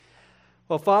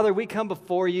Well, Father, we come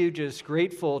before you just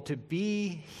grateful to be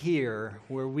here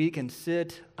where we can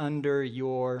sit under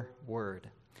your word.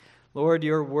 Lord,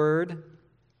 your word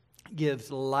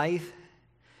gives life,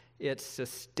 it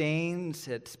sustains,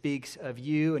 it speaks of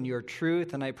you and your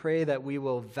truth, and I pray that we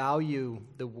will value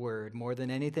the word more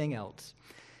than anything else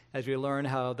as we learn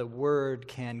how the word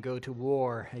can go to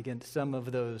war against some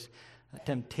of those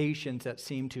temptations that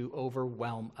seem to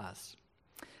overwhelm us.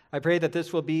 I pray that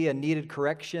this will be a needed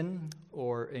correction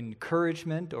or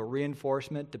encouragement or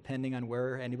reinforcement, depending on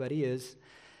where anybody is.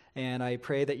 And I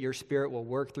pray that your Spirit will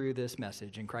work through this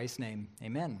message. In Christ's name,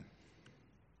 amen.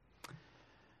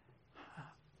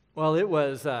 Well, it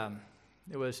was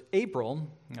April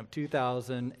of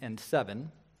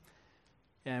 2007,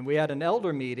 and we had an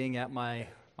elder meeting at my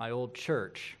old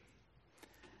church.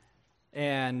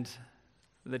 And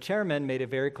the chairman made it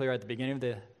very clear at the beginning of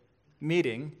the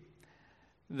meeting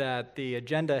that the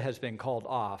agenda has been called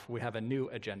off. We have a new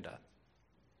agenda.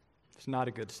 It's not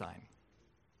a good sign.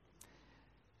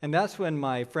 And that's when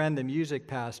my friend, the music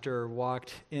pastor,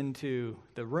 walked into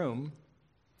the room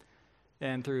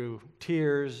and through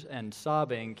tears and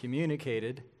sobbing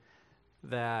communicated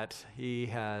that he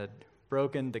had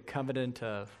broken the covenant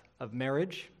of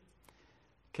marriage,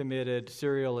 committed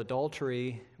serial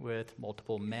adultery with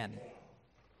multiple men.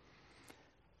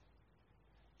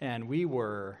 And we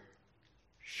were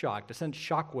shocked. It sent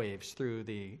shockwaves through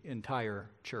the entire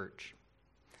church.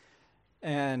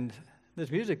 And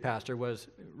this music pastor was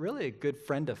really a good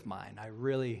friend of mine. I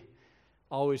really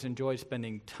always enjoyed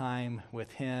spending time with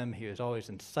him. He was always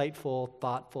insightful,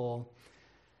 thoughtful.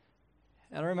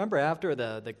 And I remember after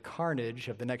the carnage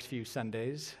of the next few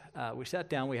Sundays, we sat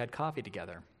down, we had coffee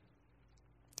together.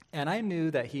 And I knew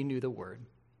that he knew the word.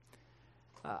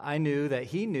 I knew that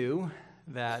he knew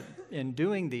that in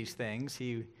doing these things,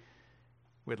 he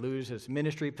would lose his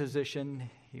ministry position,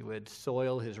 he would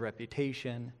soil his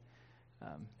reputation,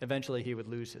 eventually he would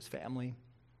lose his family.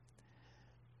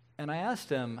 And I asked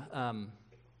him,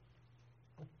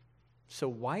 so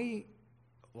why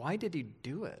did he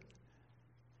do it?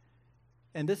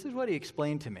 And this is what he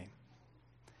explained to me.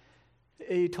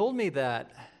 He told me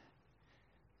that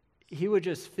he would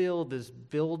just feel this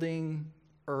building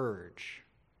urge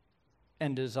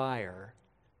and desire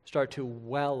start to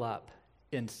well up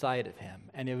inside of him,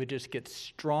 and it would just get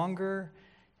stronger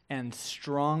and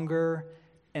stronger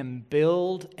and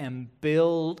build and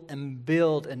build and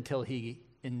build until he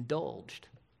indulged,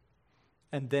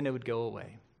 and then it would go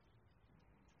away.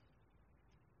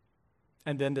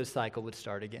 And then the cycle would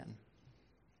start again.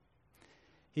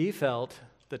 He felt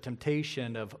the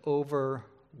temptation of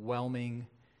overwhelming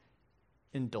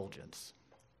indulgence.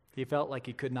 He felt like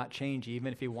he could not change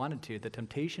even if he wanted to. The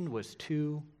temptation was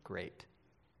too great.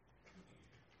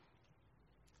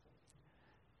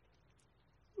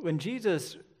 When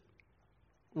Jesus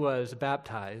was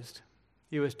baptized,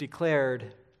 he was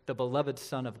declared the beloved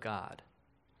Son of God.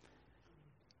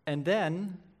 And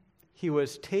then he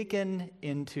was taken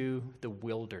into the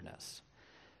wilderness.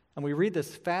 And we read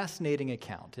this fascinating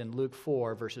account in Luke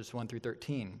 4, verses 1 through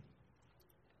 13.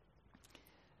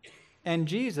 And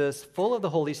Jesus, full of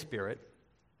the Holy Spirit,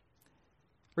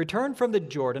 returned from the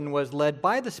Jordan, was led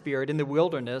by the Spirit in the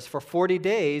wilderness for 40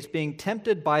 days, being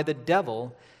tempted by the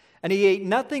devil. And he ate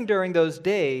nothing during those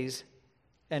days,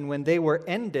 and when they were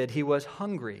ended, he was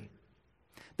hungry.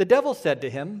 The devil said to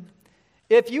him,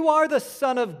 "If you are the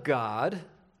Son of God,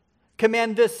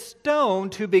 command this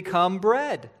stone to become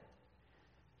bread."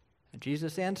 And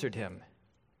Jesus answered him,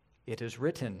 "It is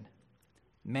written,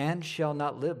 man shall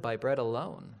not live by bread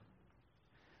alone."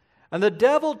 And the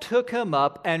devil took him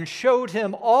up and showed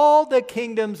him all the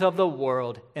kingdoms of the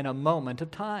world in a moment of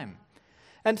time,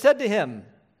 and said to him,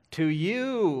 "To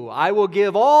you I will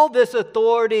give all this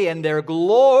authority and their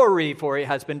glory, for it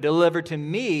has been delivered to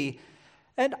me,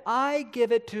 and I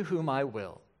give it to whom I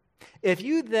will. If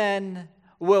you then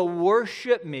will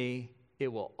worship me,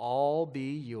 it will all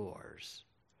be yours."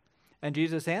 And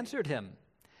Jesus answered him,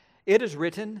 "It is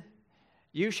written,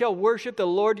 you shall worship the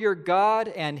Lord your God,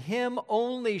 and him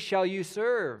only shall you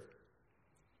serve."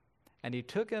 And he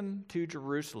took him to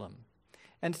Jerusalem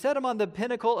and set him on the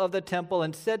pinnacle of the temple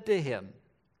and said to him,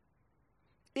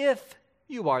 "If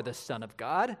you are the Son of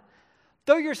God,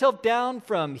 throw yourself down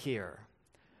from here.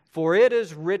 For it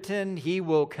is written, he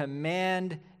will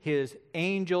command his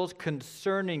angels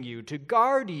concerning you to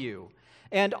guard you,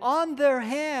 and on their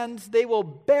hands they will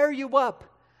bear you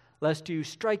up, lest you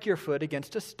strike your foot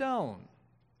against a stone."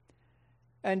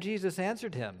 And Jesus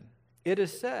answered him, "It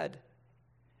is said,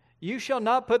 you shall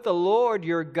not put the Lord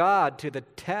your God to the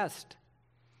test."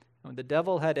 When the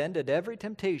devil had ended every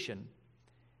temptation,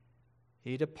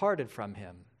 he departed from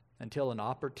him, until an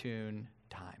opportune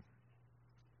time.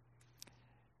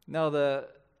 Now, the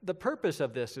purpose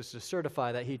of this is to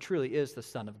certify that he truly is the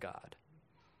Son of God.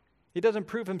 He doesn't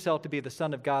prove himself to be the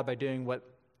Son of God by doing what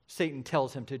Satan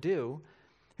tells him to do.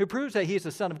 He proves that he's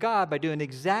the Son of God by doing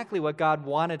exactly what God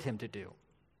wanted him to do.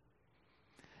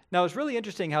 Now, it's really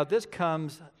interesting how this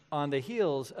comes on the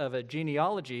heels of a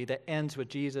genealogy that ends with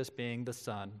Jesus being the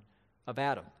son of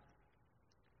Adam.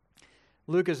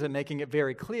 Luke is making it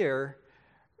very clear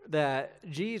that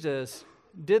Jesus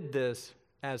did this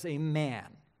as a man.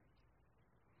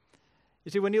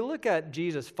 You see, when you look at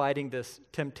Jesus fighting this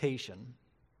temptation,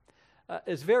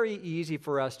 it's very easy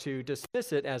for us to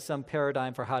dismiss it as some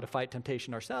paradigm for how to fight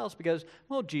temptation ourselves because,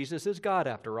 well, Jesus is God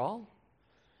after all.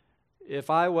 If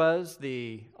I was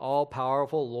the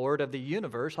all-powerful Lord of the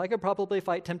universe, I could probably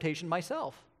fight temptation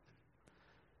myself.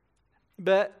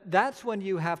 But that's when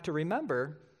you have to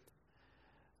remember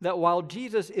that while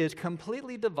Jesus is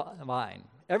completely divine,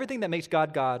 everything that makes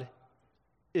God God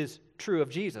is true of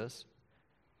Jesus,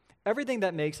 everything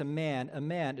that makes a man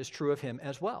is true of him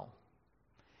as well.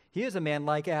 He is a man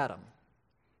like Adam.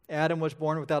 Adam was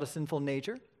born without a sinful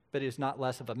nature, but is not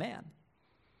less of a man.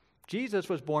 Jesus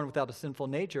was born without a sinful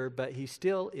nature, but he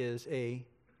still is a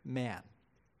man.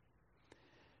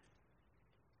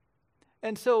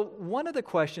 And so one of the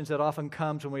questions that often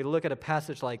comes when we look at a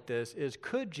passage like this is,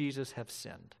 could Jesus have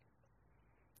sinned?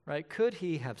 Right? Could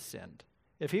he have sinned?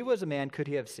 If he was a man, could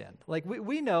he have sinned? Like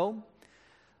we know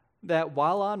that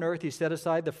while on earth, he set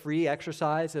aside the free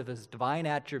exercise of his divine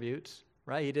attributes,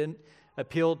 right? He didn't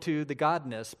appeal to the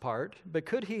godness part, but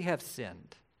could he have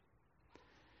sinned?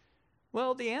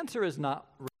 Well, the answer is not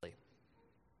really.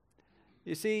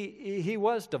 You see, he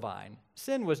was divine.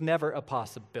 Sin was never a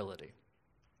possibility,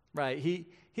 right?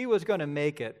 He was going to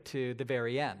make it to the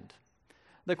very end.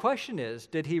 The question is,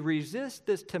 did he resist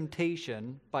this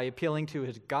temptation by appealing to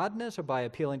his godness or by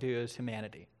appealing to his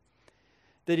humanity?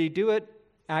 Did he do it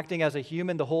acting as a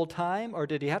human the whole time, or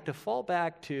did he have to fall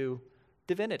back to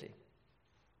divinity?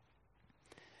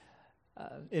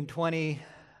 In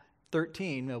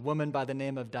 2013, a woman by the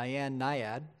name of Diane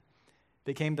Nyad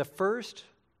became the first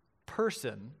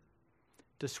person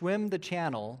to swim the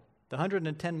channel, the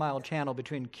 110-mile channel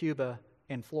between Cuba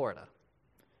and Florida.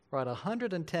 We're at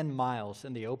 110 miles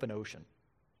in the open ocean.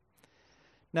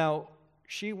 Now,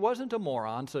 she wasn't a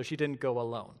moron, so she didn't go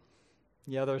alone.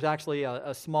 There was actually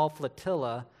a small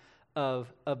flotilla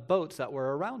of boats that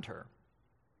were around her.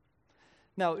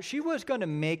 Now, she was going to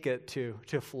make it to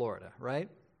Florida, right,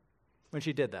 when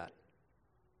she did that.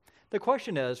 The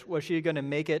question is, was she going to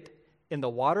make it in the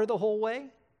water the whole way,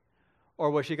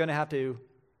 or was she going to have to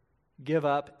give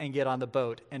up and get on the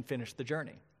boat and finish the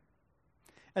journey?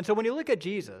 And so when you look at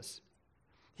Jesus,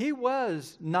 he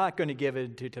was not going to give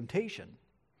in to temptation,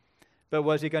 but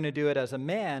was he going to do it as a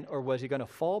man, or was he going to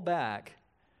fall back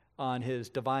on his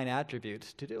divine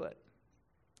attributes to do it?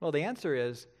 Well, the answer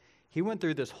is, he went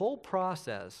through this whole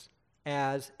process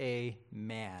as a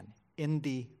man in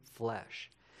the flesh.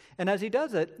 And as he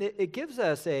does it, it gives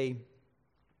us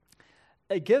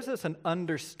an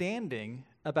understanding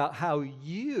about how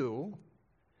you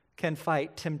can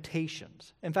fight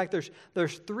temptations. In fact,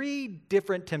 there's 3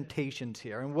 different temptations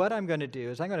here. And what I'm going to do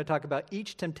is I'm going to talk about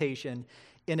each temptation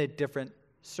in a different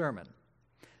sermon.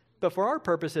 But for our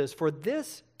purposes, for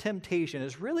this temptation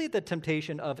is really the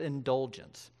temptation of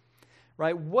indulgence.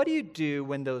 Right? What do you do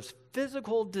when those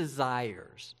physical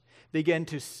desires begin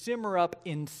to simmer up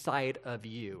inside of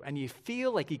you and you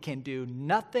feel like you can do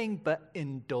nothing but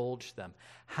indulge them?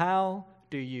 How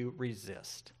do you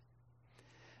resist?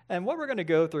 And what we're going to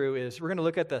go through is we're going to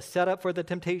look at the setup for the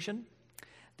temptation,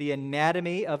 the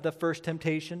anatomy of the first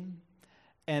temptation,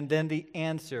 and then the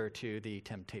answer to the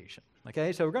temptation.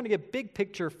 Okay, so we're going to get big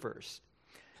picture first.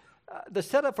 The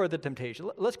setup for the temptation.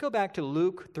 Let's go back to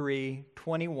Luke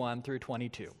 3:21 through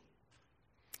 22.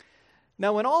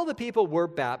 Now, when all the people were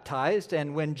baptized,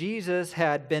 and when Jesus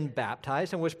had been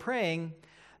baptized and was praying,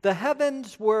 the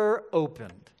heavens were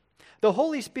opened. The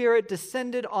Holy Spirit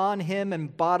descended on him in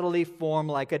bodily form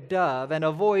like a dove, and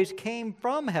a voice came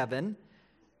from heaven,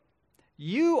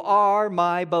 "You are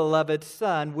my beloved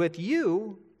Son. With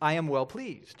you I am well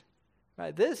pleased."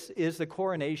 Right? This is the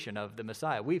coronation of the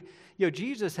Messiah.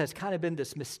 Jesus has kind of been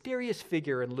this mysterious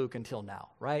figure in Luke until now,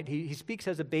 right? He speaks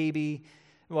as a baby.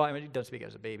 Well, I mean, he doesn't speak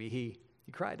as a baby. He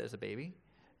cried as a baby.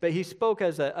 But he spoke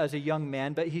as a young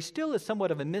man, but he still is somewhat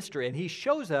of a mystery. And he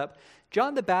shows up.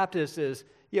 John the Baptist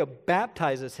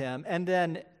baptizes him, and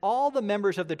then all the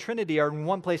members of the Trinity are in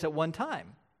one place at one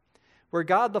time. where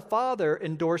God the Father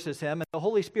endorses him and the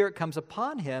Holy Spirit comes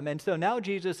upon him. And so now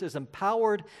Jesus is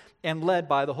empowered and led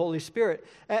by the Holy Spirit.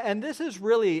 And this is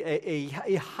really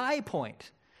a high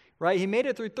point, right? He made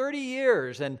it through 30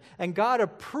 years, and God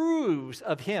approves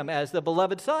of him as the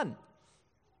beloved Son.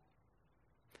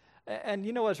 And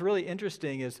you know what's really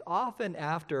interesting is often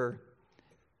after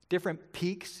different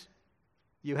peaks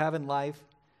you have in life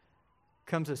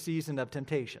comes a season of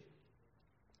temptation.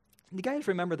 You guys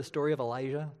remember the story of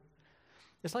Elijah?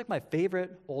 It's like my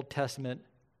favorite Old Testament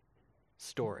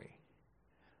story.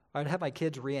 I'd have my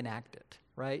kids reenact it,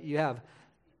 right? You have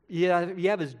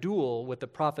his duel with the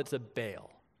prophets of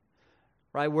Baal,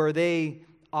 right? Where they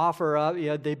offer up,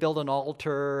 they build an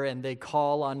altar and they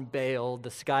call on Baal,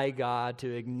 the sky god,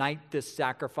 to ignite this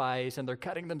sacrifice, and they're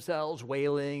cutting themselves,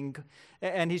 wailing,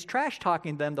 and he's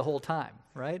trash-talking them the whole time,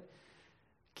 right?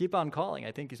 Keep on calling.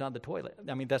 I think he's on the toilet.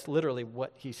 I mean, that's literally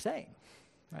what he's saying,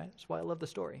 right? That's why I love the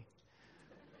story.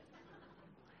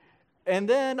 And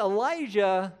then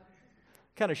Elijah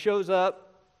kind of shows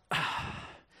up,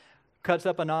 cuts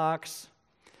up an ox,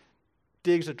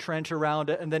 digs a trench around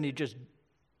it, and then he just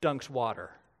dunks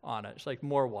water on it. It's like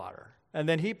more water. And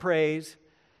then he prays,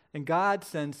 and God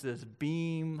sends this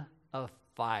beam of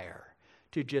fire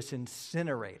to just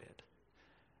incinerate it.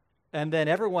 And then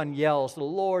everyone yells, "The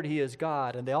Lord, he is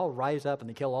God," and they all rise up and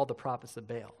they kill all the prophets of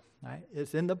Baal. Right?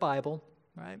 It's in the Bible,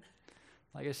 right?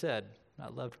 Like I said, I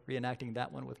loved reenacting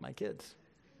that one with my kids.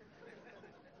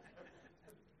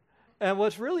 And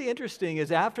what's really interesting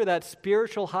is after that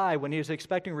spiritual high, when he was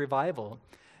expecting revival,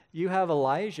 you have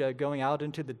Elijah going out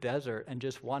into the desert and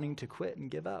just wanting to quit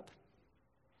and give up.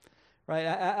 Right?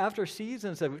 After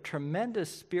seasons of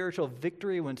tremendous spiritual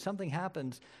victory, when something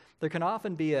happens, there can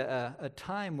often be a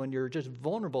time when you're just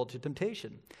vulnerable to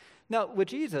temptation. Now, with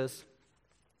Jesus,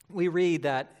 we read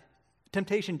that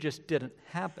temptation just didn't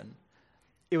happen.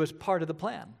 It was part of the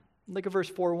plan. Look at verse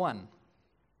 4:1.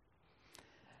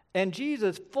 And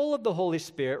Jesus, full of the Holy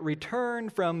Spirit,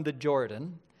 returned from the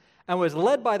Jordan and was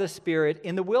led by the Spirit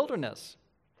in the wilderness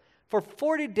for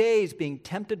 40 days, being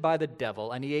tempted by the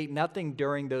devil, and he ate nothing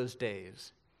during those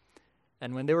days.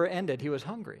 And when they were ended, he was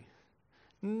hungry.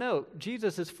 No,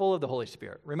 Jesus is full of the Holy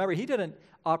Spirit. Remember, he didn't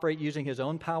operate using his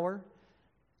own power,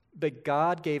 but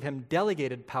God gave him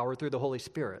delegated power through the Holy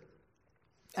Spirit.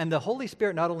 And the Holy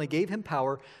Spirit not only gave him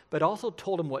power, but also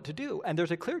told him what to do. And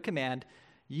there's a clear command: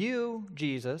 you,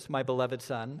 Jesus, my beloved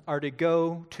Son, are to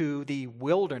go to the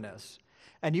wilderness,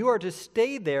 and you are to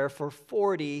stay there for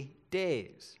 40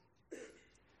 days.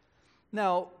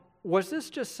 Now, was this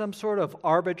just some sort of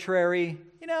arbitrary,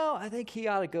 I think he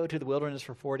ought to go to the wilderness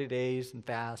for 40 days and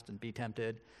fast and be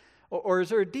tempted? Or is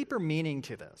there a deeper meaning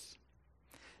to this?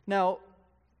 Now,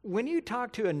 when you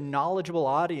talk to a knowledgeable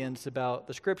audience about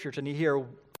the scriptures and you hear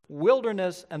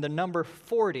wilderness and the number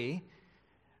 40,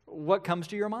 what comes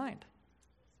to your mind?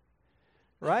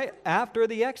 Right? After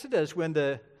the Exodus,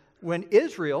 when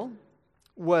Israel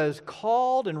was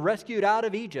called and rescued out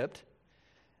of Egypt,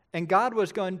 and God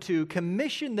was going to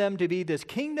commission them to be this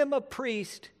kingdom of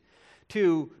priests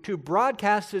to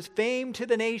broadcast his fame to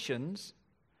the nations.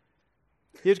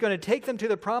 He was going to take them to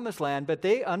the promised land, but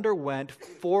they underwent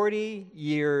 40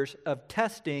 years of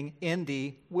testing in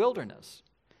the wilderness.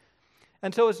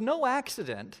 And so it's no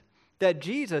accident that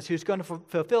Jesus, who's going to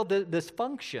fulfill this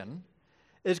function,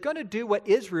 is going to do what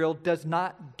Israel does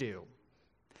not do.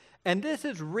 And this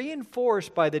is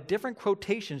reinforced by the different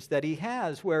quotations that he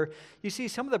has, where you see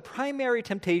some of the primary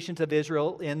temptations of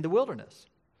Israel in the wilderness.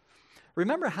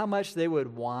 Remember how much they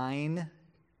would whine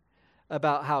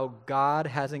about how God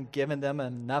hasn't given them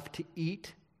enough to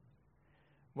eat?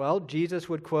 Well, Jesus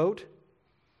would quote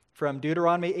from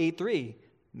Deuteronomy 8:3,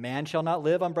 "Man shall not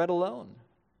live on bread alone."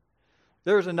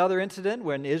 There was another incident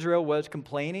when Israel was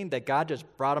complaining that God just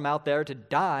brought them out there to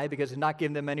die because he's not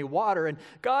giving them any water. And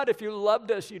God, if you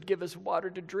loved us, you'd give us water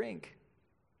to drink.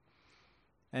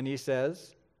 And he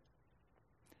says,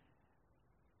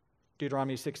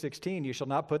 Deuteronomy 6:16, "You shall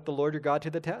not put the Lord your God to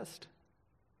the test."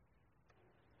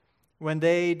 When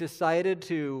they decided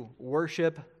to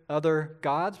worship other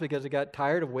gods because they got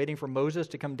tired of waiting for Moses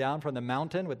to come down from the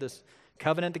mountain with this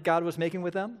covenant that God was making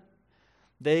with them,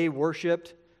 they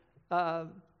worshiped,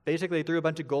 basically threw a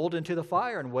bunch of gold into the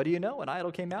fire, and what do you know? An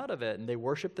idol came out of it, and they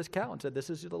worshiped this cow and said, "This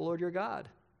is the Lord your God."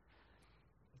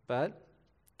 But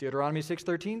Deuteronomy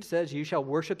 6:13 says, "You shall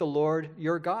worship the Lord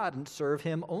your God and serve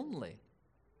him only."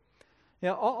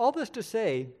 Now, all this to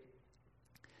say,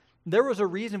 there was a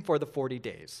reason for the 40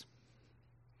 days.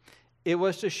 It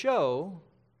was to show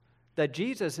that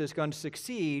Jesus is going to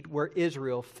succeed where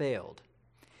Israel failed.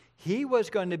 He was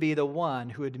going to be the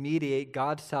one who would mediate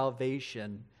God's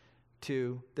salvation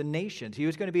to the nations. He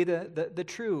was going to be the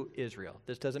true Israel.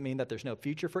 This doesn't mean that there's no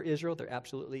future for Israel. There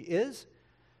absolutely is.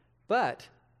 But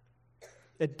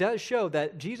it does show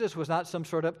that Jesus was not some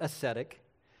sort of ascetic.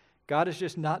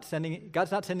 God's not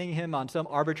sending him on some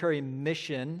arbitrary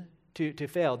mission to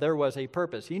fail. There was a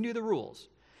purpose. He knew the rules.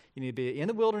 You need to be in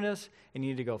the wilderness, and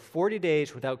you need to go 40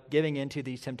 days without giving in to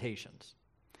these temptations.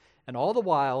 And all the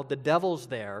while, the devil's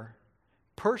there,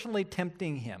 personally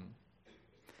tempting him,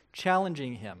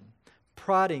 challenging him,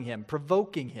 prodding him,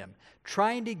 provoking him,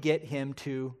 trying to get him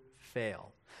to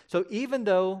fail. So even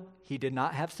though he did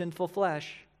not have sinful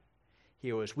flesh,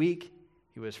 he was weak,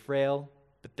 he was frail,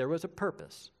 but there was a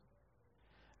purpose.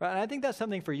 Right? And I think that's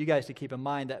something for you guys to keep in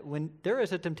mind, that when there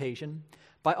is a temptation,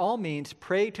 by all means,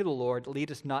 pray to the Lord,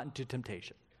 lead us not into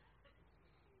temptation.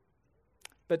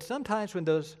 But sometimes when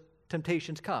those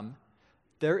temptations come,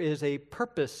 there is a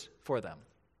purpose for them.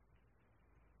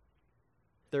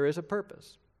 There is a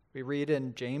purpose. We read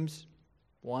in James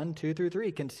 1, 2 through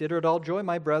 3, "Consider it all joy,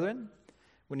 my brethren,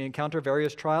 when you encounter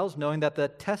various trials, knowing that the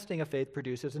testing of faith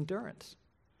produces endurance."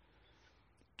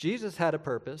 Jesus had a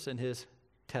purpose in his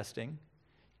testing.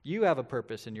 You have a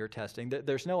purpose in your testing.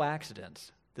 There's no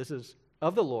accidents. This is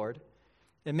of the Lord.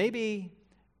 It may be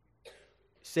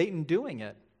Satan doing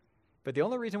it, but the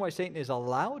only reason why Satan is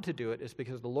allowed to do it is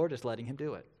because the Lord is letting him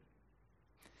do it.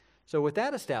 So with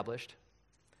that established,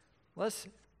 let's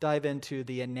dive into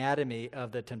the anatomy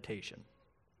of the temptation.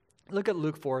 Look at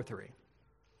Luke 4:3.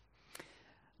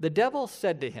 "The devil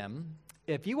said to him,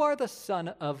 'If you are the Son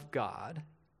of God,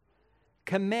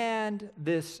 command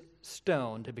this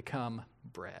stone to become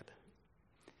bread.'"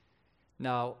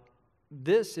 Now,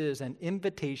 this is an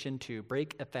invitation to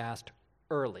break a fast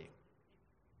early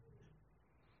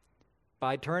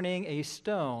by turning a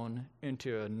stone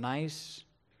into a nice,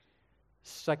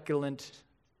 succulent,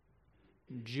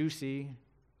 juicy,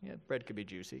 bread could be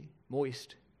juicy,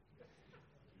 moist,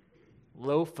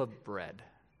 loaf of bread,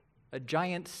 a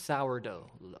giant sourdough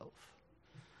loaf,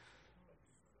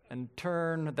 and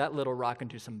turn that little rock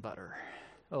into some butter.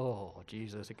 Oh,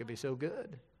 Jesus, it could be so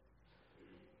good.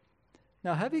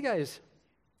 Now, have you guys,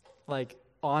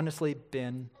 honestly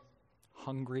been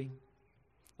hungry?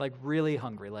 Really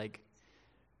hungry?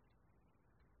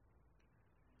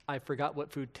 I forgot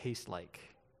what food tastes like.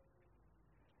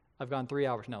 I've gone 3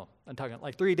 hours. No, I'm talking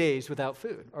 3 days without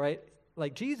food, all right?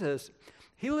 Jesus,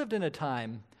 he lived in a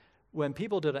time when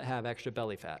people didn't have extra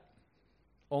belly fat.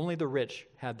 Only the rich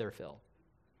had their fill.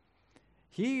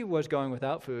 He was going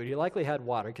without food. He likely had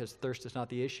water because thirst is not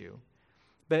the issue.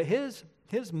 But his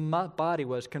body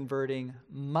was converting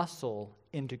muscle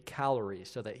into calories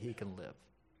so that he can live.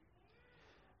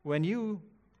 When you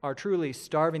are truly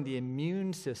starving, the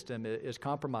immune system is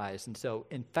compromised, and so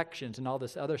infections and all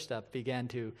this other stuff began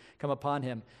to come upon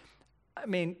him. I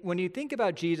mean, when you think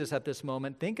about Jesus at this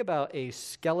moment, think about a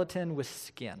skeleton with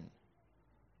skin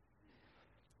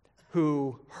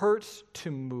who hurts to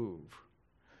move,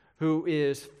 who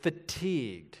is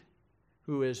fatigued,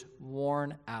 who is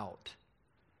worn out.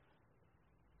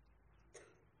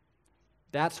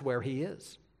 That's where he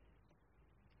is.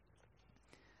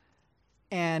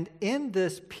 And in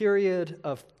this period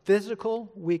of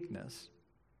physical weakness,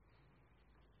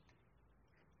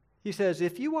 he says,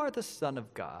 "If you are the Son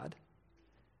of God,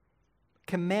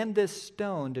 command this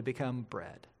stone to become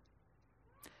bread."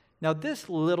 Now, this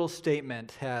little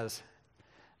statement has,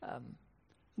 I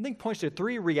think, points to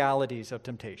 3 realities of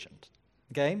temptations.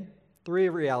 Okay? 3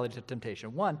 realities of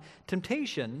temptation. 1,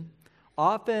 temptation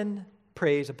often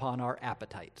preys upon our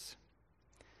appetites.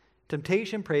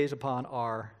 Temptation preys upon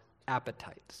our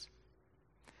appetites.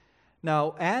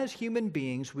 Now, as human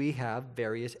beings, we have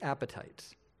various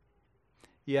appetites.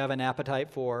 You have an appetite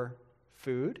for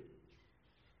food,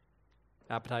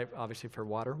 appetite, obviously, for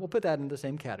water. We'll put that in the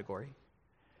same category.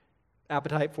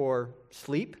 Appetite for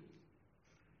sleep,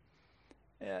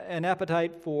 an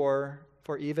appetite for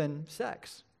even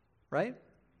sex, right?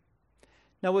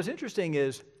 Now, what's interesting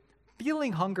is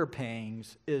feeling hunger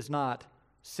pangs is not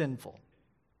sinful.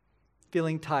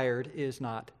 Feeling tired is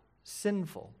not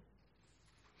sinful.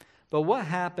 But what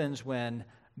happens when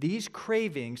these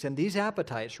cravings and these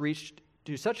appetites reach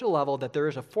to such a level that there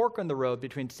is a fork in the road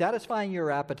between satisfying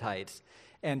your appetites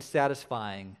and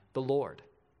satisfying the Lord?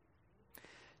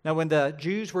 Now, when the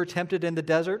Jews were tempted in the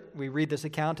desert, we read this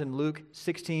account in Luke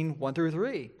 16, 1 through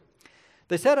 3.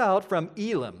 "They set out from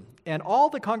Elim, and all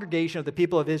the congregation of the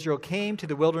people of Israel came to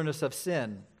the wilderness of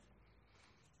Sin."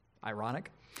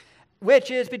 Ironic. "Which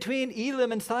is between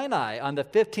Elim and Sinai, on the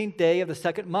 15th day of the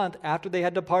 2nd month after they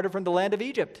had departed from the land of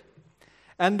Egypt.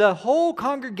 And the whole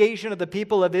congregation of the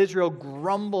people of Israel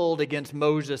grumbled against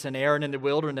Moses and Aaron in the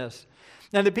wilderness.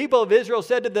 And the people of Israel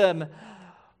said to them,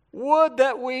 "Would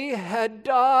that we had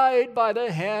died by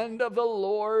the hand of the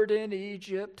Lord in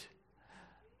Egypt,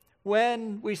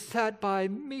 when we sat by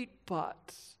meat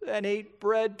pots and ate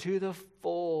bread to the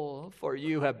full, for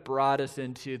you have brought us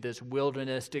into this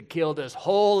wilderness to kill this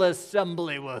whole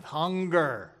assembly with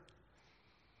hunger."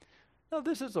 Now,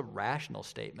 this is a rational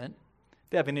statement.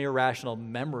 They have an irrational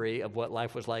memory of what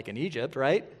life was like in Egypt,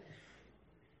 right?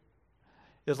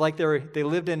 It's like they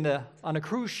lived on a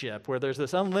cruise ship where there's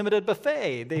this unlimited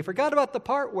buffet. They forgot about the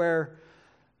part where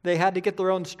they had to get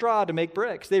their own straw to make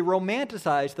bricks. They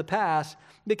romanticized the past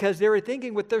because they were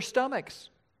thinking with their stomachs.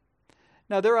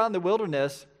 Now, they're out in the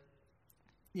wilderness,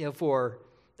 for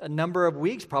a number of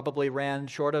weeks, probably ran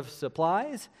short of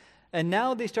supplies. And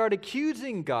now they start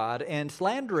accusing God and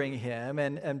slandering him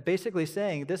and basically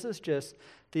saying, this is just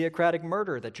theocratic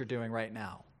murder that you're doing right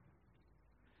now.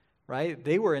 Right?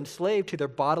 They were enslaved to their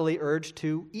bodily urge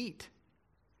to eat.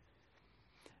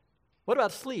 What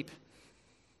about sleep?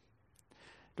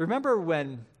 Remember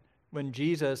when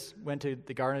Jesus went to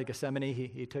the Garden of Gethsemane,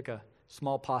 he took a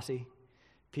small posse,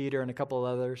 Peter and a couple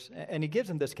of others, and he gives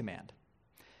them this command.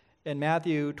 In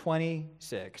Matthew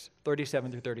 26,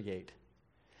 37 through 38.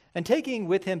 And taking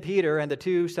with him Peter and the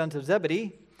two sons of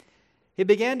Zebedee, he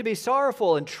began to be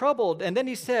sorrowful and troubled. And then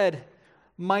he said,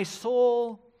 "My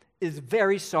soul is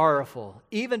very sorrowful,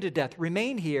 even to death.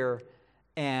 Remain here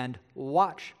and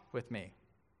watch with me."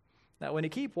 Now, when you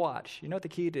keep watch, you know what the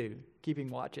key to keeping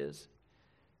watch is?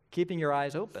 Keeping your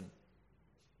eyes open,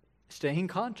 staying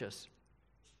conscious.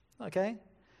 Okay?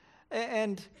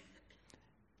 And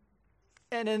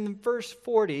in verse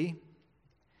 40,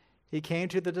 he came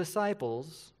to the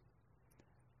disciples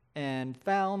and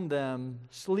found them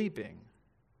sleeping.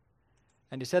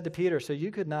 And he said to Peter, "So you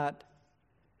could not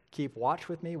keep watch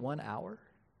with me 1 hour?"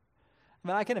 I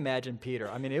mean, I can imagine Peter.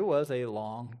 I mean, it was a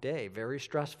long day, very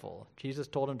stressful. Jesus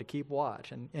told him to keep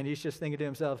watch. And he's just thinking to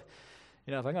himself,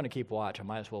 if I'm going to keep watch, I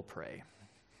might as well pray.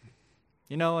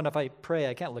 And if I pray,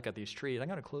 I can't look at these trees. I'm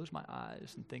going to close my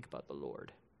eyes and think about the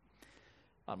Lord.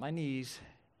 On my knees,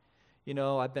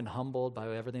 I've been humbled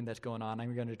by everything that's going on.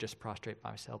 I'm going to just prostrate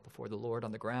myself before the Lord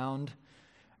on the ground.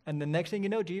 And the next thing you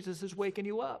know, Jesus is waking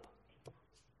you up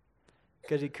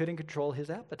because he couldn't control his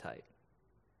appetite.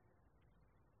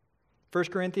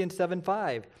 1 Corinthians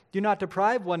 7:5, "Do not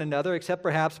deprive one another except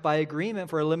perhaps by agreement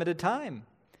for a limited time,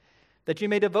 that you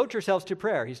may devote yourselves to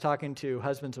prayer." He's talking to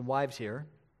husbands and wives here.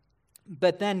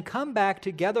 "But then come back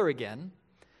together again,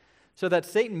 so that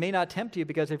Satan may not tempt you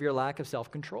because of your lack of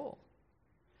self-control."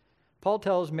 Paul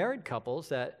tells married couples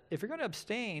that if you're going to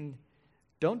abstain,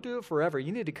 don't do it forever.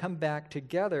 You need to come back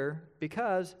together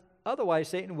because otherwise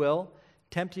Satan will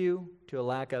tempt you to a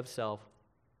lack of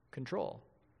self-control.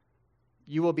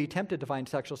 You will be tempted to find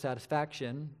sexual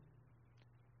satisfaction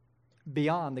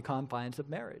beyond the confines of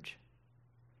marriage.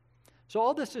 So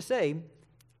all this to say,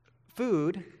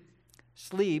 food,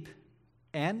 sleep,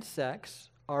 and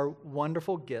sex are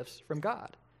wonderful gifts from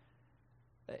God.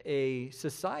 A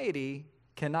society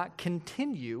cannot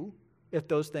continue if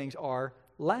those things are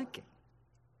lacking.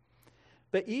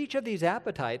 But each of these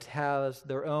appetites has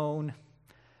their own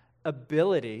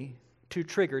ability to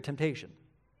trigger temptation.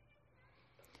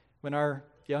 When our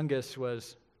youngest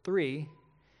was 3,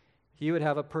 he would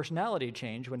have a personality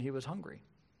change when he was hungry.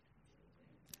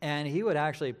 And he would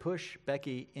actually push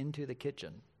Becky into the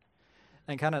kitchen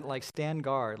and kind of like stand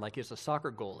guard like he's a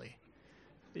soccer goalie,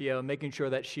 making sure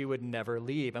that she would never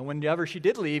leave. And whenever she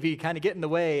did leave, he'd kind of get in the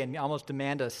way and almost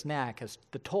demand a snack as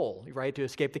the toll, right, to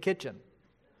escape the kitchen.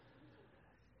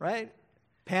 Right?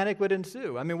 Panic would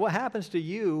ensue. I mean, what happens to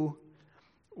you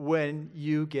when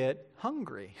you get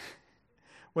hungry?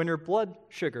 When your blood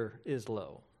sugar is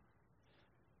low?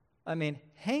 I mean,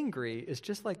 hangry is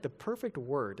just like the perfect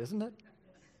word, isn't it?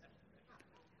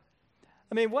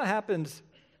 I mean, what happens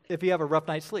if you have a rough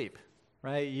night's sleep,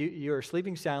 right? You're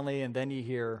sleeping soundly, and then you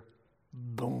hear,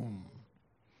 boom,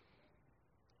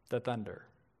 the thunder,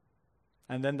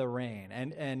 and then the rain.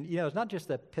 And it's not just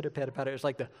the pitter-patter-patter, it's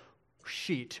like the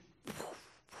sheet.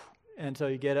 And so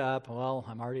you get up, well,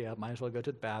 I'm already up, might as well go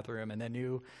to the bathroom, and then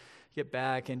you get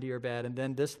back into your bed, and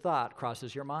then this thought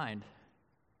crosses your mind.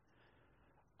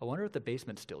 I wonder if the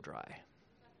basement's still dry.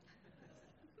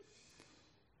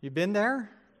 You been there?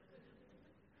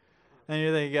 And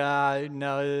you think,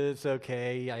 no, it's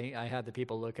okay. I had the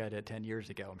people look at it 10 years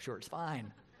ago. I'm sure it's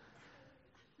fine.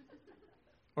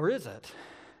 Or is it?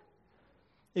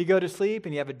 You go to sleep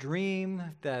and you have a dream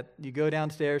that you go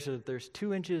downstairs so that there's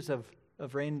 2 inches of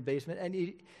rain in the basement.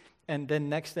 And then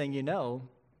next thing you know,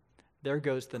 there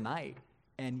goes the night.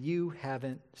 and you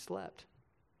haven't slept.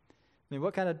 I mean,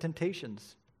 what kind of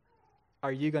temptations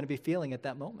are you going to be feeling at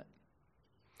that moment?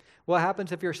 What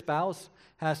happens if your spouse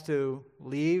has to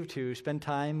leave to spend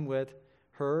time with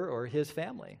her or his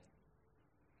family?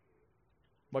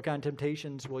 What kind of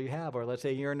temptations will you have? Or let's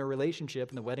say you're in a relationship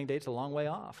and the wedding date's a long way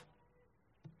off.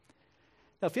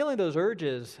 Now, feeling those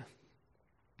urges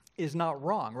is not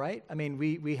wrong, right? I mean,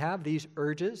 we have these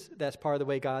urges. That's part of the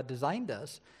way God designed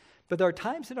us. But there are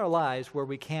times in our lives where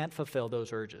we can't fulfill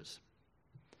those urges,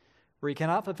 where you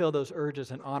cannot fulfill those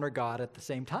urges and honor God at the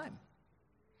same time,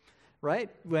 right?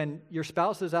 When your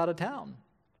spouse is out of town,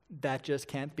 that just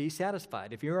can't be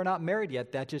satisfied. If you're not married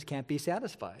yet, that just can't be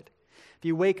satisfied. If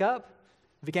you wake up,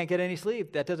 if you can't get any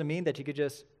sleep, that doesn't mean that you could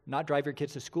just not drive your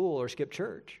kids to school or skip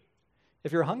church.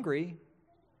 If you're hungry,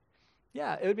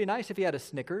 yeah, it would be nice if you had a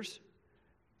Snickers,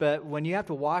 but when you have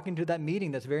to walk into that meeting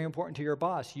that's very important to your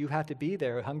boss, you have to be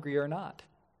there, hungry or not.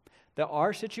 There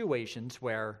are situations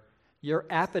where your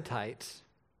appetites,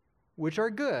 which are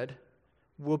good,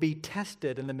 will be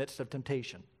tested in the midst of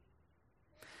temptation.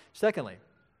 Secondly,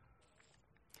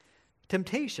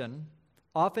 temptation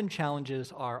often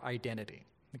challenges our identity.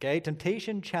 Okay?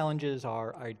 Temptation challenges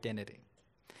our identity.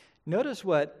 Notice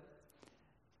what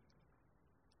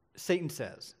Satan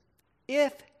says.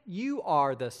 If you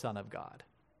are the Son of God.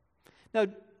 Now,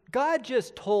 God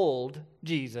just told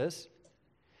Jesus,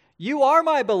 you are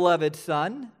my beloved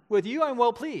Son. With you I'm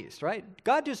well pleased, right?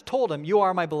 God just told him, you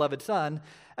are my beloved Son.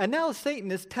 And now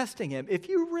Satan is testing him. If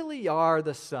you really are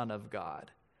the Son of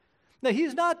God. Now,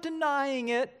 he's not denying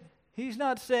it. He's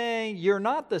not saying you're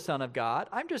not the Son of God.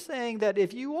 I'm just saying that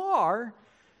if you are,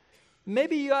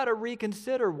 maybe you ought to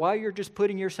reconsider why you're just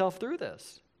putting yourself through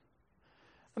this.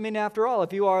 I mean, after all,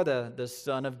 if you are the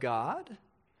Son of God,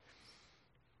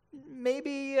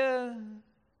 maybe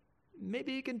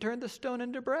you can turn the stone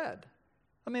into bread.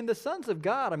 I mean, the sons of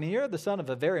God, I mean, you're the son of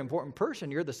a very important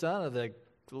person. You're the son of the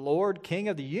Lord, King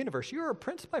of the universe. You're a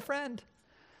prince, my friend.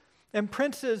 And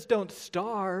princes don't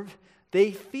starve,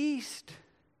 they feast.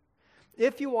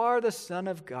 If you are the Son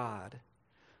of God,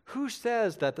 who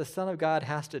says that the Son of God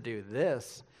has to do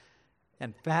this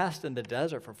and fast in the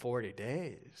desert for 40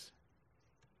 days?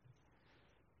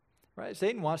 Right?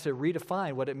 Satan wants to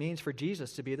redefine what it means for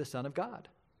Jesus to be the Son of God.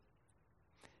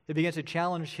 It begins to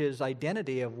challenge his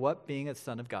identity of what being a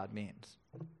Son of God means.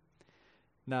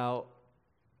 Now,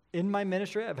 in my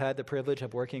ministry, I've had the privilege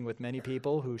of working with many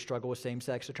people who struggle with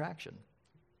same-sex attraction.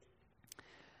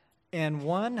 And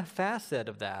one facet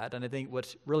of that, and I think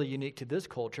what's really unique to this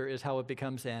culture, is how it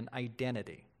becomes an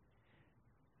identity.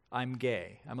 I'm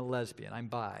gay, I'm a lesbian, I'm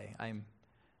bi, I'm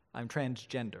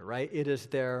transgender, right? It is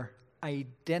their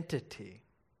identity.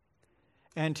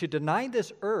 And to deny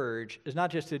this urge is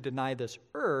not just to deny this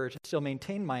urge, still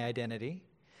maintain my identity.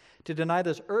 To deny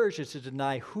this urge is to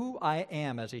deny who I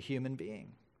am as a human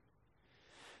being.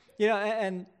 You know,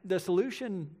 and the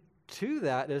solution to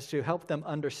that is to help them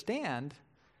understand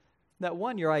that,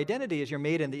 one, your identity is you're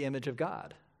made in the image of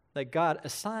God. That God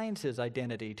assigns his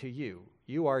identity to you.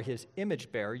 You are his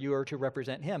image bearer. You are to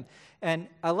represent him. And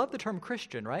I love the term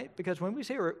Christian, right? Because when we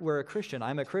say we're a Christian,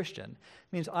 I'm a Christian,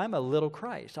 it means I'm a little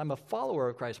Christ. I'm a follower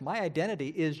of Christ. My identity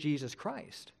is Jesus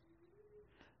Christ.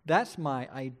 That's my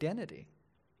identity.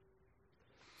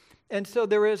 And so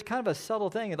there is kind of a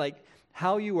subtle thing, like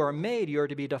how you are made, you are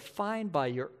to be defined by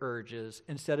your urges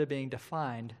instead of being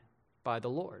defined by the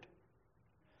Lord.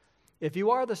 If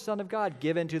you are the Son of God,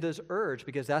 give in to this urge,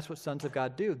 because that's what sons of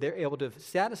God do. They're able to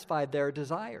satisfy their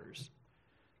desires.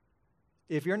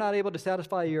 If you're not able to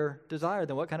satisfy your desire,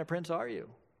 then what kind of prince are you?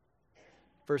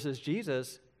 Versus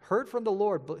Jesus, heard from the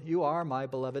Lord, you are my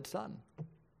beloved Son.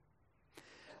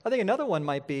 I think another one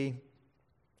might be,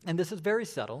 and this is very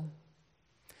subtle,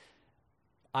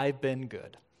 I've been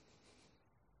good.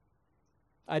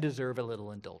 I deserve a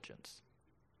little indulgence.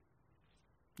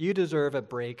 You deserve a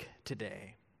break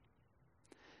today.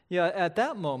 Yeah, at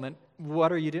that moment,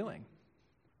 what are you doing?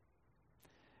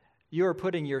 You are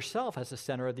putting yourself as the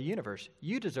center of the universe.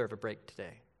 You deserve a break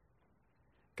today.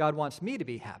 God wants me to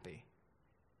be happy.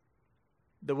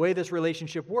 The way this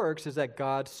relationship works is that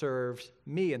God serves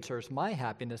me and serves my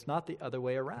happiness, not the other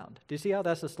way around. Do you see how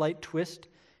that's a slight twist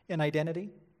in identity?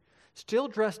 Still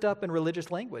dressed up in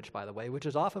religious language, by the way, which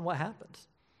is often what happens.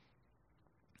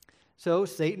 So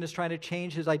Satan is trying to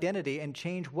change his identity and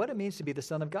change what it means to be the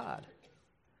Son of God.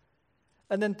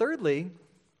 And then thirdly,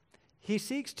 he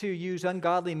seeks to use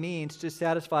ungodly means to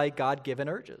satisfy God-given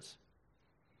urges.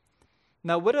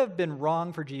 Now, would it have been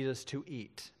wrong for Jesus to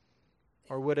eat?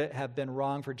 Or would it have been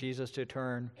wrong for Jesus to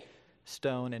turn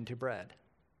stone into bread?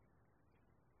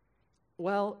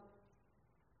 Well,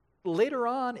 later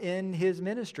on in his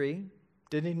ministry,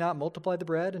 Did he not multiply the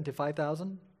bread into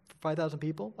 5,000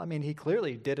 people? I mean, he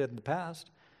clearly did it in the past.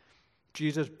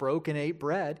 Jesus broke and ate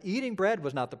bread. Eating bread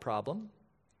was not the problem.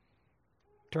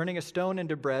 Turning a stone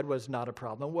into bread was not a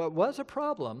problem. What was a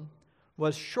problem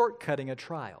was shortcutting a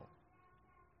trial.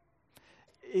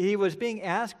 He was being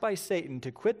asked by Satan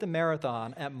to quit the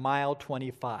marathon at mile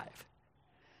 25.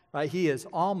 Right? He is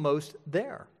almost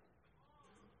there.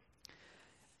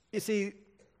 You see,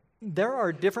 there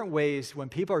are different ways when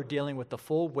people are dealing with the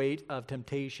full weight of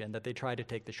temptation that they try to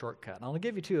take the shortcut. And I'll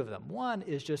give you two of them. One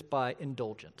is just by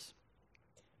indulgence.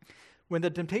 When the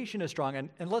temptation is strong, and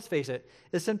let's face it,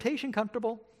 is temptation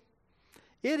comfortable?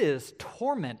 It is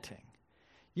tormenting.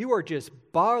 You are just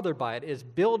bothered by it. It's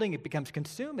building, it becomes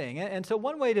consuming. And so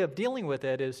one way of dealing with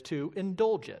it is to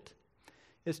indulge it.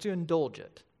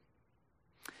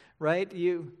 Right?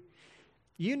 You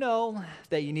know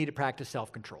that you need to practice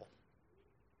self-control,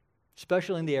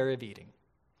 especially in the area of eating.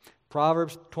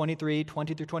 Proverbs 23,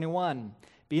 20 through 21.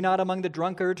 Be not among the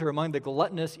drunkards or among the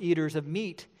gluttonous eaters of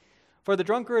meat, for the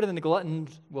drunkard and the glutton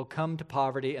will come to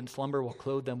poverty, and slumber will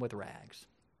clothe them with rags.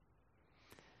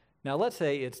 Now, let's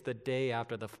say it's the day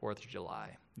after the 4th of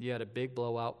July. You had a big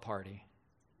blowout party,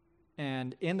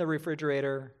 and in the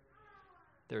refrigerator,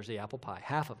 there's the apple pie,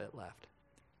 half of it left.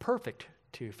 Perfect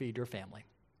to feed your family.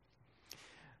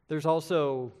 There's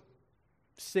also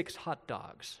 6 hot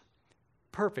dogs,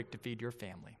 perfect to feed your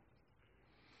family.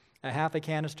 A half a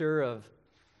canister of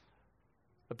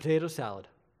a potato salad,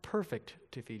 perfect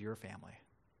to feed your family.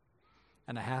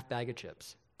 And a half bag of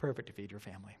chips, perfect to feed your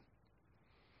family.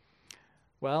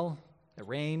 Well, it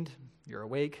rained, you're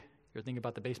awake, you're thinking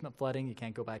about the basement flooding, you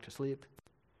can't go back to sleep.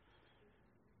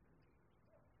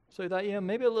 So you thought,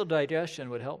 maybe a little digestion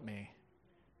would help me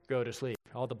go to sleep.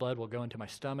 All the blood will go into my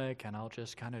stomach and I'll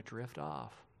just kind of drift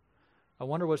off. I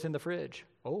wonder what's in the fridge.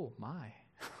 Oh, my.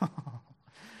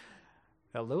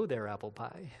 Hello there, apple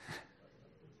pie.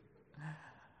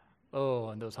 Oh,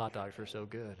 and those hot dogs were so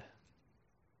good.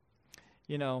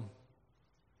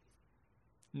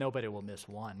 Nobody will miss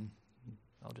one.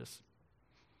 I'll just,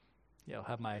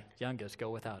 have my youngest go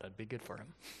without it. It'd be good for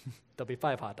him. There'll be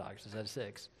 5 hot dogs instead of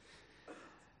 6.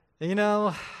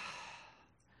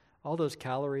 All those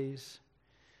calories,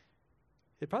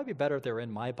 it'd probably be better if they were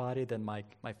in my body than my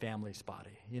family's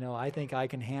body. I think I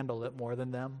can handle it more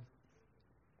than them.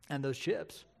 And those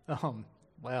chips,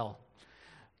 well,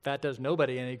 that does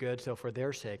nobody any good, so for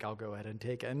their sake, I'll go ahead and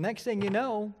take it. And next thing you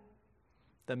know,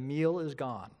 the meal is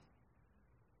gone,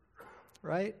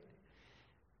 right?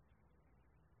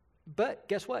 But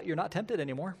guess what? You're not tempted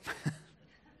anymore.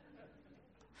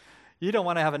 You don't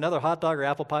want to have another hot dog or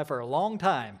apple pie for a long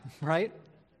time, right?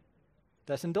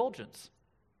 That's indulgence.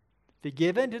 If you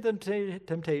give in to the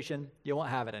temptation, you won't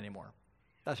have it anymore.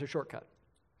 That's a shortcut.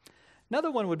 Another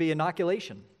one would be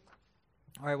inoculation.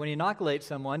 All right, when you inoculate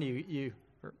someone,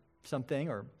 or something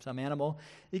or some animal,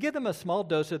 you give them a small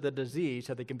dose of the disease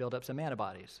so they can build up some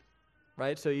antibodies,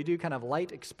 right? So you do kind of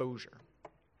light exposure.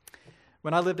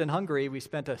 When I lived in Hungary, we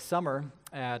spent a summer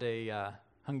at a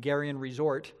Hungarian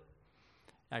resort.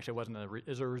 Actually, it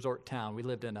was a resort town. We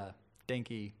lived in a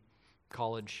dinky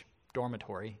college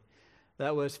dormitory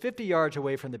that was 50 yards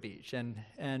away from the beach.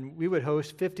 And we would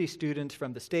host 50 students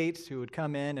from the States who would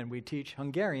come in, and we'd teach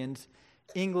Hungarians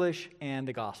English and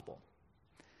the gospel.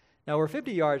 Now, we're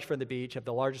 50 yards from the beach of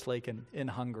the largest lake in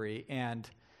Hungary, and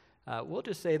we'll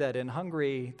just say that in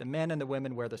Hungary, the men and the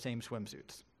women wear the same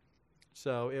swimsuits.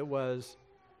 So it was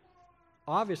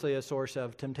obviously a source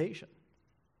of temptation.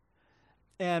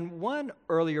 And one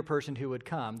earlier person who would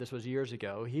come, this was years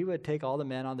ago, he would take all the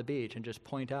men on the beach and just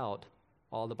point out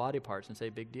all the body parts and say,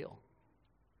 big deal.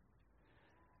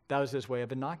 That was his way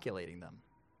of inoculating them.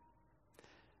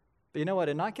 But you know what?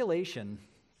 Inoculation,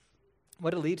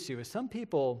 what it leads to is some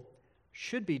people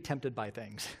should be tempted by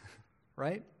things,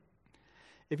 right?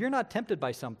 If you're not tempted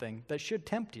by something that should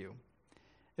tempt you,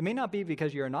 it may not be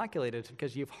because you're inoculated, it's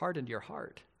because you've hardened your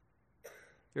heart.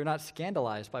 You're not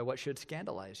scandalized by what should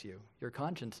scandalize you. Your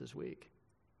conscience is weak.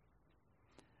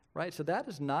 Right? So that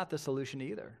is not the solution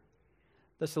either.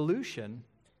 The solution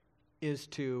is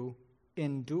to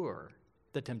endure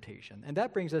the temptation. And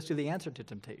that brings us to the answer to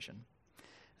temptation.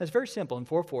 It's very simple. In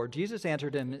 4:4, Jesus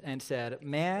answered him and said,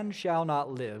 "Man shall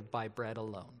not live by bread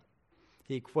alone."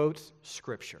 He quotes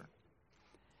Scripture.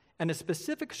 And a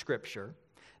specific Scripture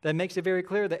that makes it very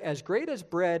clear that as great as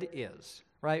bread is,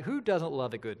 right, who doesn't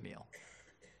love a good meal,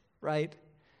 right?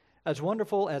 As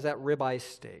wonderful as that ribeye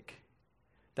steak,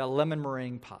 that lemon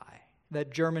meringue pie,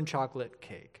 that German chocolate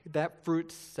cake, that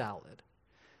fruit salad,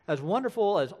 as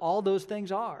wonderful as all those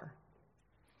things are,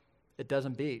 it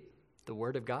doesn't beat the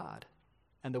Word of God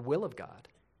and the will of God.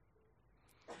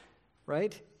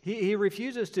 right? He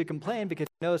refuses to complain because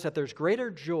he knows that there's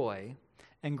greater joy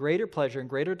and greater pleasure and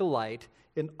greater delight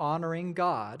in honoring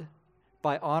God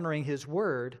by honoring his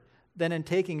word than in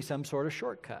taking some sort of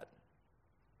shortcut.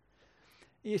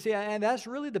 You see, and that's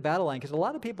really the battle line, because a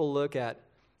lot of people look at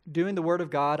doing the word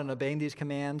of God and obeying these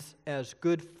commands as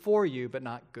good for you, but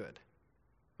not good,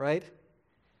 right?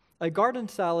 A garden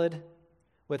salad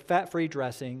with fat-free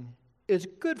dressing is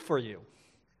good for you.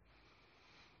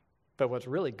 But what's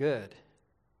really good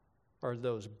are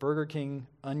those Burger King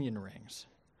onion rings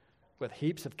with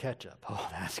heaps of ketchup. Oh,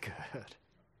 that's good.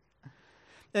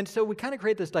 And so we kind of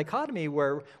create this dichotomy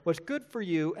where what's good for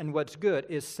you and what's good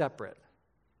is separate.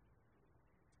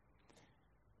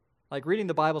 Like reading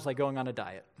the Bible is like going on a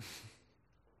diet.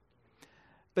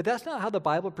 But that's not how the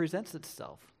Bible presents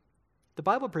itself. The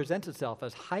Bible presents itself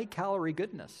as high-calorie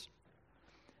goodness.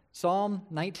 Psalm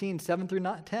 19, 7 through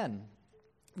 10.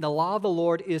 The law of the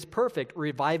Lord is perfect,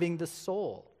 reviving the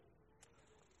soul.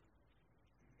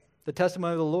 The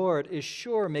testimony of the Lord is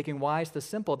sure, making wise the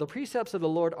simple. The precepts of the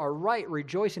Lord are right,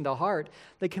 rejoicing the heart.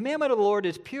 The commandment of the Lord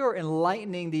is pure,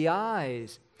 enlightening the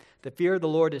eyes. The fear of the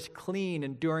Lord is clean,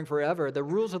 enduring forever. The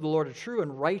rules of the Lord are true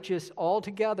and righteous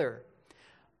altogether.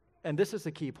 And this is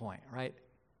the key point, right?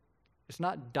 It's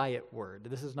not diet word.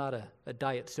 This is not a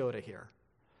diet soda here.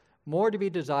 More to be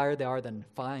desired they are than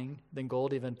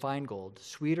gold, even fine gold.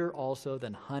 Sweeter also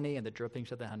than honey and the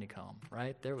drippings of the honeycomb,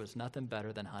 right? There was nothing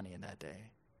better than honey in that day.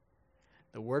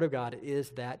 The Word of God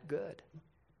is that good.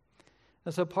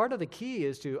 And so part of the key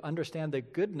is to understand the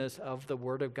goodness of the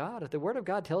Word of God. If the Word of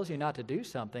God tells you not to do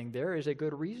something, there is a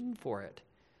good reason for it.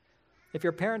 If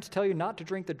your parents tell you not to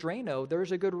drink the Drano,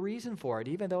 there's a good reason for it,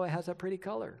 even though it has a pretty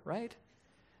color, right?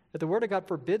 If the Word of God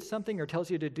forbids something or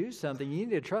tells you to do something, you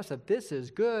need to trust that this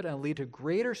is good and lead to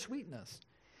greater sweetness.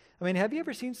 I mean, have you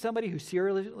ever seen somebody who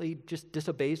seriously just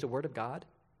disobeys the Word of God?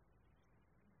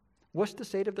 What's the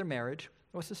state of their marriage?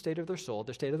 What's the state of their soul,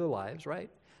 the state of their lives, right?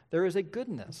 There is a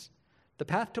goodness. The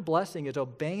path to blessing is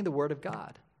obeying the Word of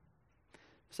God.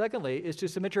 Secondly, is to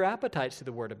submit your appetites to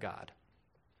the Word of God.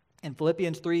 In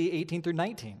Philippians 3, 18 through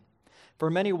 19, for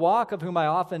many walk, of whom I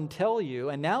often tell you,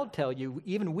 and now tell you,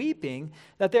 even weeping,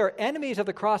 that they are enemies of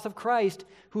the cross of Christ,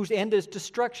 whose end is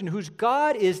destruction, whose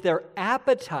God is their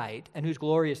appetite, and whose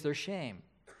glory is their shame.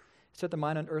 Set their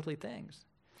mind on earthly things.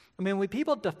 I mean, when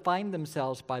people define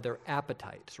themselves by their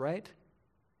appetites, right?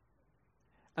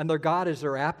 And their God is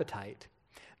their appetite,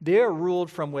 they're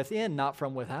ruled from within, not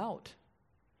from without.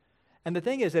 And the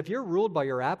thing is, if you're ruled by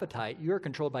your appetite, you're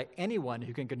controlled by anyone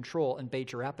who can control and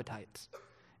bait your appetites,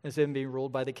 instead of being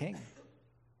ruled by the king.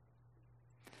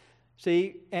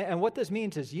 See, and what this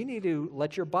means is you need to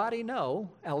let your body know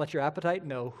and let your appetite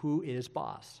know who is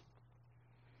boss.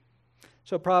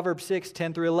 So Proverbs 6,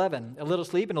 10 through 11, a little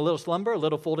sleep and a little slumber, a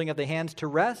little folding of the hands to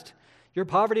rest. Your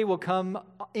poverty will come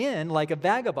in like a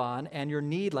vagabond and your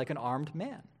need like an armed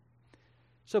man.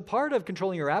 So part of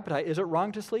controlling your appetite, is it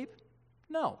wrong to sleep?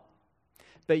 No.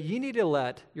 But you need to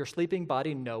let your sleeping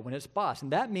body know when it's boss.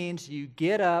 And that means you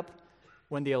get up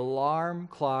when the alarm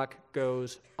clock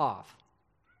goes off.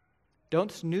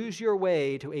 Don't snooze your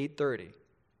way to 8:30,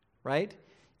 right?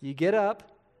 You get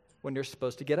up when you're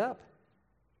supposed to get up.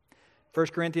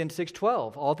 1 Corinthians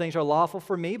 6:12, all things are lawful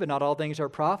for me, but not all things are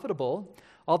profitable.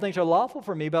 All things are lawful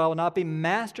for me, but I will not be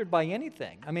mastered by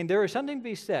anything. I mean, there is something to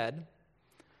be said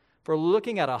for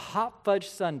looking at a hot fudge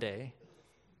sundae,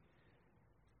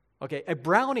 a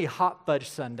brownie hot fudge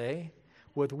sundae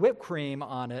with whipped cream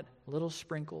on it, little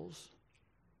sprinkles,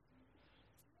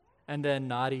 and then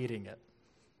not eating it.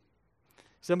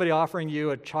 Somebody offering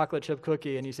you a chocolate chip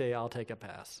cookie and you say, I'll take a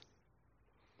pass.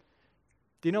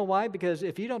 Do you know why? Because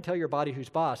if you don't tell your body who's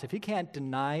boss, if you can't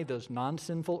deny those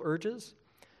non-sinful urges,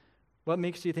 what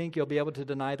makes you think you'll be able to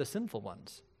deny the sinful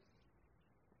ones?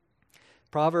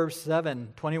 Proverbs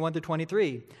 7, 21 to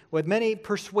 23. With many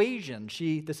persuasions,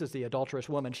 this is the adulterous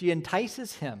woman, she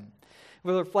entices him.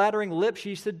 With her flattering lips,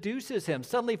 she seduces him,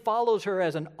 suddenly follows her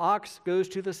as an ox goes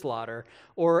to the slaughter,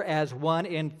 or as one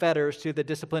in fetters to the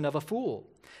discipline of a fool,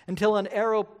 until an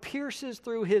arrow pierces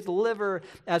through his liver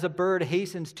as a bird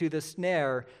hastens to the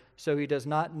snare, so he does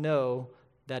not know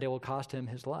that it will cost him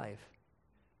his life.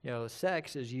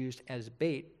 Sex is used as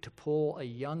bait to pull a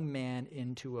young man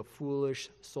into a foolish,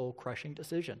 soul-crushing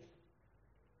decision.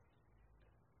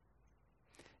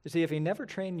 You see, if you never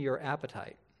train your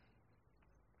appetite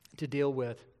to deal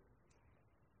with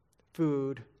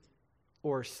food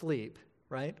or sleep,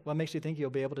 right? What makes you think you'll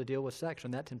be able to deal with sex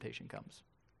when that temptation comes?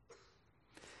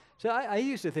 So I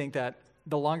used to think that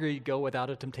the longer you go without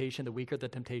a temptation, the weaker the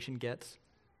temptation gets.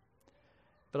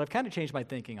 But I've kind of changed my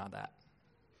thinking on that.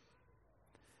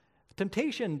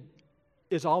 Temptation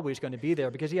is always going to be there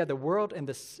because you have the world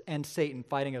and Satan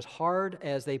fighting as hard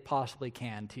as they possibly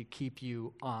can to keep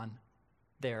you on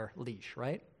their leash,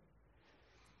 right?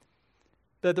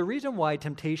 The reason why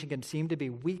temptation can seem to be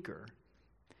weaker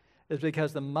is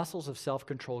because the muscles of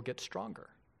self-control get stronger.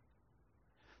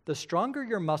 The stronger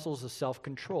your muscles of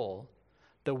self-control,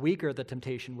 the weaker the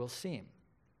temptation will seem.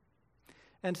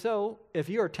 And so, if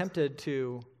you are tempted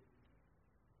to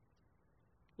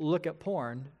look at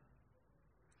porn,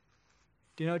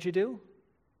 do you know what you do?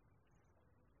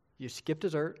 You skip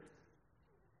dessert,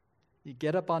 you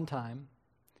get up on time,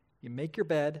 you make your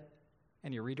bed,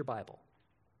 and you read your Bible.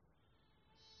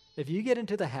 If you get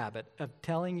into the habit of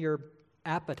telling your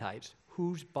appetites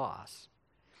who's boss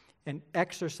and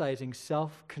exercising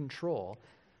self-control,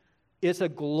 it's a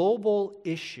global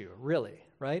issue, really,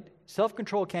 right?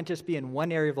 Self-control can't just be in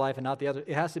one area of life and not the other.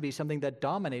 It has to be something that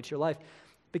dominates your life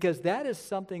because that is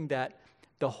something that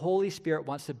the Holy Spirit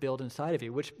wants to build inside of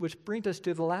you, which brings us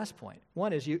to the last point.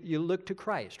 One is you look to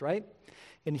Christ, right?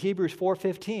 In Hebrews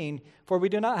 4:15, for we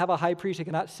do not have a high priest who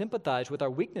cannot sympathize with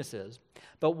our weaknesses,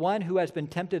 but one who has been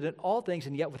tempted in all things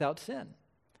and yet without sin.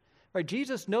 Right?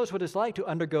 Jesus knows what it's like to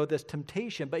undergo this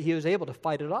temptation, but he was able to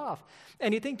fight it off.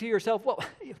 And you think to yourself, well,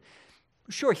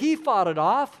 sure, he fought it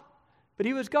off, but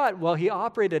he was God. Well, he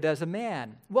operated as a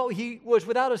man. Well, he was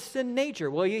without a sin nature.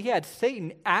 Well, he had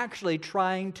Satan actually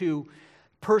trying to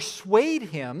persuade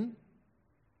him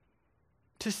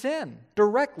to sin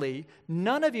directly.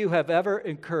 None of you have ever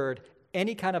incurred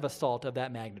any kind of assault of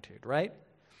that magnitude, right?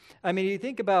 I mean, you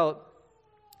think about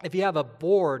if you have a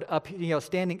board up,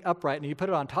 standing upright, and you put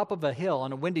it on top of a hill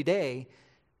on a windy day,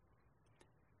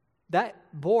 that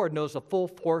board knows the full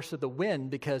force of the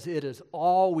wind because it is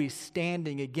always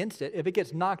standing against it. If it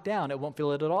gets knocked down, it won't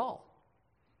feel it at all.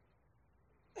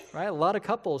 Right? A lot of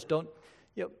couples don't,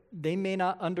 they may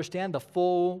not understand the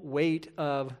full weight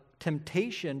of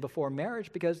temptation before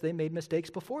marriage because they made mistakes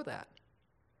before that.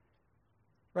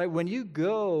 Right? When you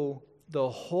go the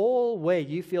whole way,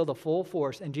 you feel the full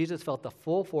force, and Jesus felt the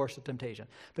full force of temptation.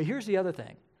 But here's the other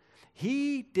thing.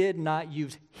 He did not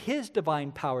use his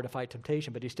divine power to fight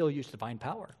temptation, but he still used divine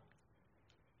power.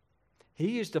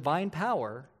 He used divine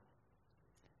power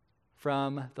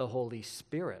from the Holy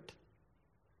Spirit.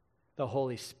 The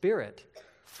Holy Spirit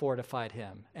fortified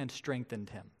him and strengthened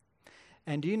him.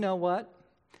 And do you know what?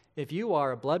 If you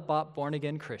are a blood-bought,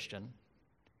 born-again Christian,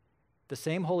 the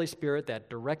same Holy Spirit that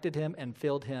directed him and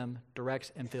filled him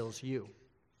directs and fills you.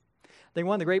 I think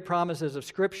one of the great promises of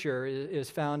Scripture is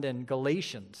found in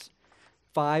Galatians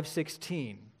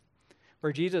 5:16,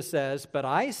 where Jesus says, but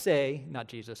I say, not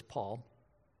Jesus, Paul,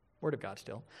 Word of God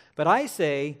still, but I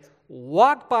say,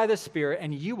 walk by the Spirit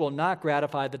and you will not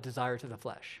gratify the desires of the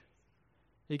flesh.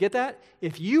 You get that?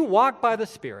 If you walk by the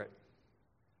Spirit,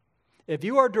 if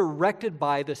you are directed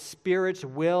by the Spirit's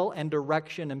will and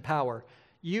direction and power,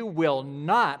 you will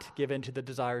not give in to the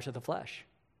desires of the flesh.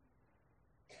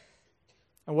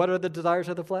 And what are the desires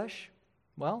of the flesh?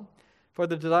 Well, for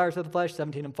the desires of the flesh,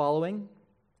 17 and following,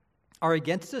 are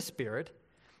against the Spirit,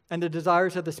 and the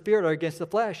desires of the Spirit are against the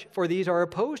flesh, for these are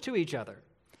opposed to each other,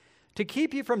 to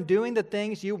keep you from doing the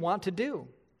things you want to do.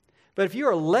 But if you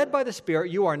are led by the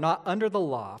Spirit, you are not under the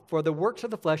law, for the works of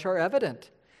the flesh are evident: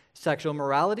 sexual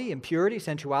immorality, impurity,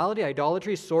 sensuality,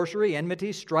 idolatry, sorcery,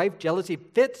 enmity, strife, jealousy,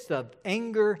 fits of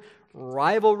anger,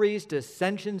 rivalries,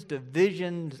 dissensions,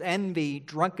 divisions, envy,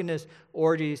 drunkenness,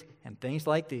 orgies, and things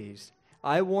like these.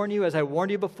 I warn you, as I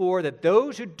warned you before, that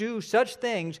those who do such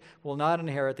things will not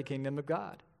inherit the kingdom of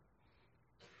God.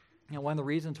 One of the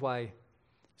reasons why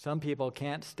some people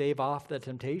can't stave off the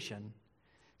temptation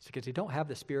is because they don't have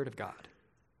the Spirit of God.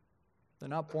 They're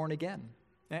not born again.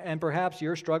 And perhaps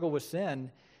your struggle with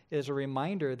sin is a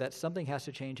reminder that something has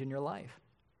to change in your life.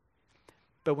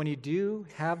 But when you do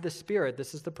have the Spirit,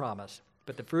 this is the promise.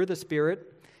 But the fruit of the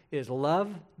Spirit is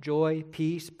love, joy,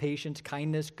 peace, patience,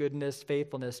 kindness, goodness,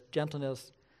 faithfulness,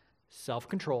 gentleness,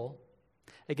 self-control.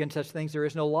 Against such things there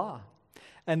is no law.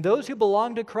 And those who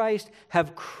belong to Christ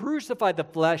have crucified the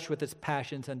flesh with its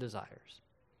passions and desires.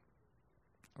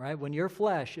 Right? When your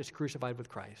flesh is crucified with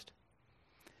Christ,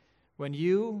 when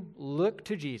you look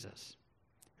to Jesus,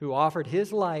 who offered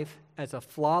his life as a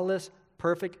flawless,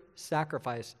 perfect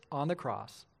sacrifice on the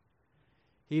cross.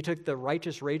 He took the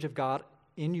righteous rage of God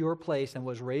in your place and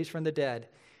was raised from the dead.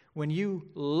 When you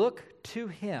look to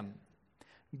him,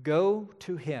 go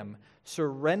to him,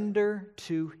 surrender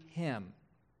to him,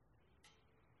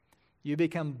 you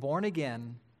become born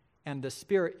again and the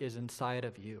Spirit is inside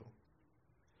of you,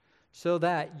 so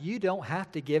that you don't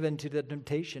have to give in to the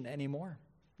temptation anymore.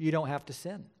 You don't have to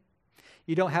sin.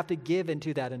 You don't have to give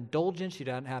into that indulgence. You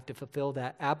don't have to fulfill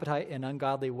that appetite in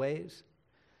ungodly ways.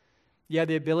 You have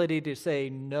the ability to say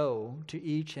no to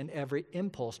each and every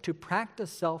impulse, to practice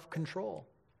self-control,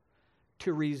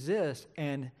 to resist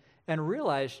and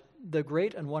realize the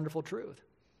great and wonderful truth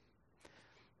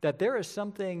that there is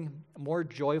something more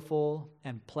joyful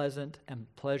and pleasant and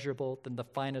pleasurable than the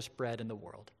finest bread in the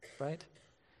world, right?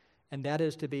 And that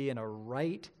is to be in a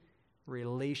right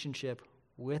relationship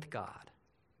with God.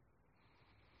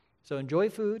 So enjoy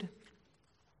food,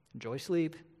 enjoy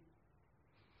sleep,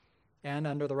 and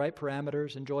under the right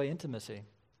parameters, enjoy intimacy.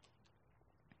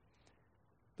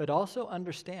 But also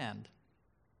understand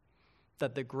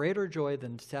that the greater joy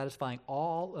than satisfying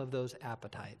all of those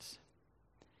appetites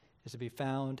is to be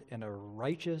found in a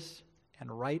righteous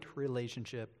and right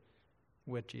relationship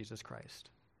with Jesus Christ.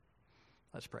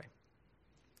 Let's pray.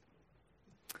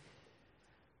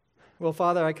 Well,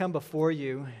 Father, I come before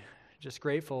you just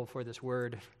grateful for this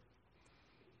word.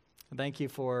 Thank you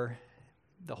for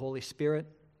the Holy Spirit,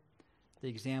 the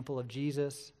example of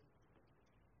Jesus,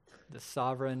 the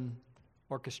sovereign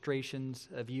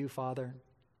orchestrations of you, Father.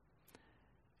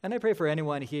 And I pray for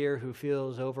anyone here who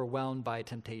feels overwhelmed by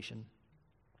temptation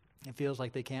and feels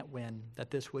like they can't win,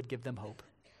 that this would give them hope,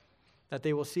 that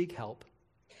they will seek help,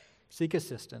 seek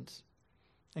assistance,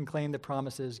 and claim the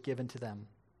promises given to them.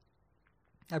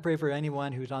 I pray for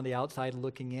anyone who's on the outside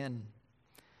looking in,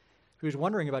 who's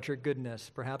wondering about your goodness,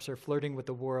 perhaps are flirting with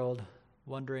the world,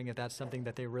 wondering if that's something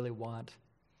that they really want,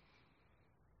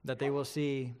 that they will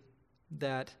see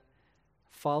that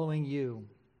following you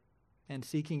and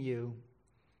seeking you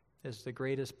is the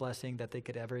greatest blessing that they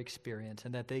could ever experience,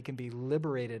 and that they can be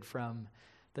liberated from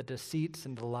the deceits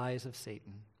and the lies of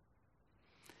Satan.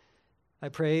 I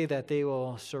pray that they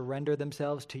will surrender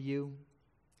themselves to you,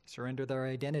 surrender their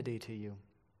identity to you,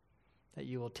 that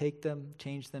you will take them,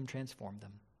 change them, transform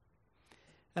them.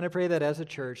 And I pray that as a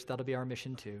church, that'll be our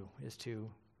mission too, is to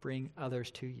bring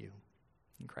others to you.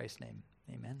 In Christ's name,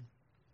 amen.